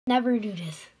Never do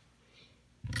this.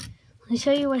 I'll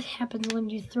show you what happens when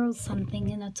you throw something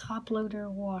in a top loader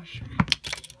washer.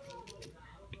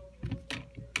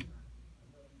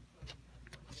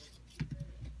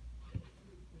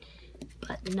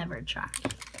 But never try.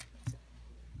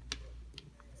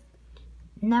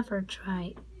 Never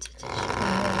try to destroy.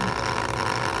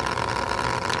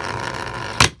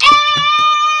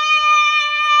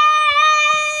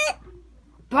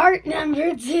 Part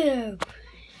number 2.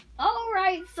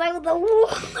 Alright, so the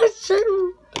washer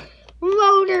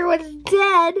motor was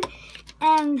dead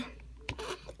and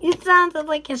it sounded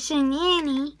like a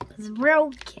shenanigans was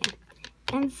broken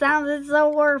and sounded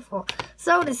so awful.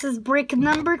 So this is brick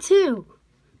number 2.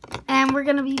 And we're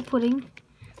going to be putting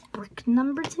brick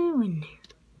number 2 in there.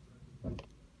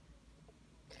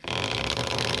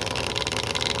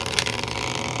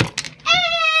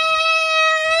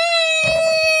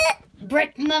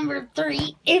 Brick number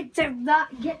 3, it did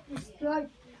not get destroyed.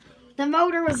 The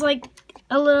motor was like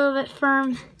a little bit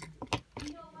firm.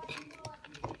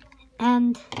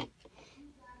 And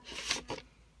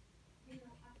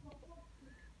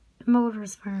the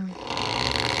motor's firm.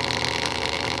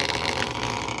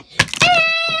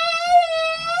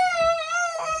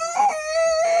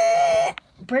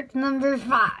 Brick number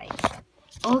 5.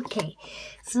 Okay,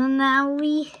 so now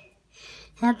we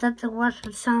have that the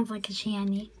washer sounds like a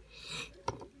shanty.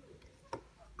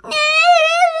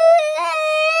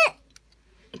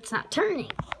 It's not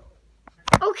turning.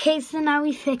 Okay, so now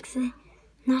we fix it.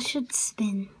 Now it should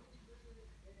spin.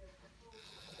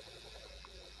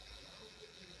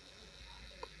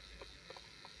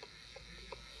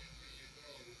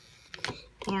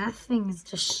 Yeah, that thing is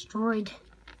destroyed.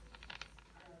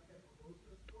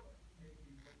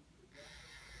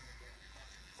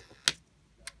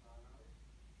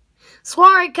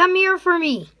 Swarry, come here for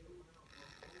me.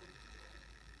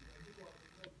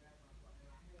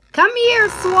 Come here,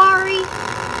 Swarry.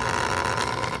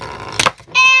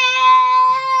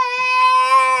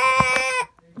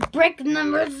 Brick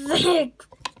number 6.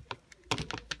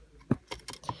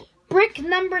 Brick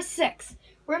number 6.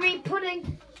 We're going to be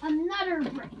putting another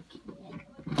brick in,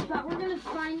 but we're going to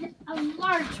find a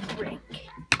large brick.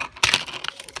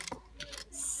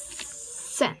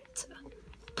 Santa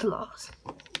Claus.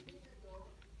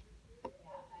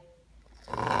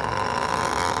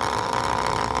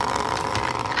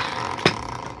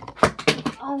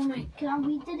 Oh my God,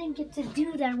 we didn't get to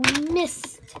do that. We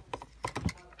missed.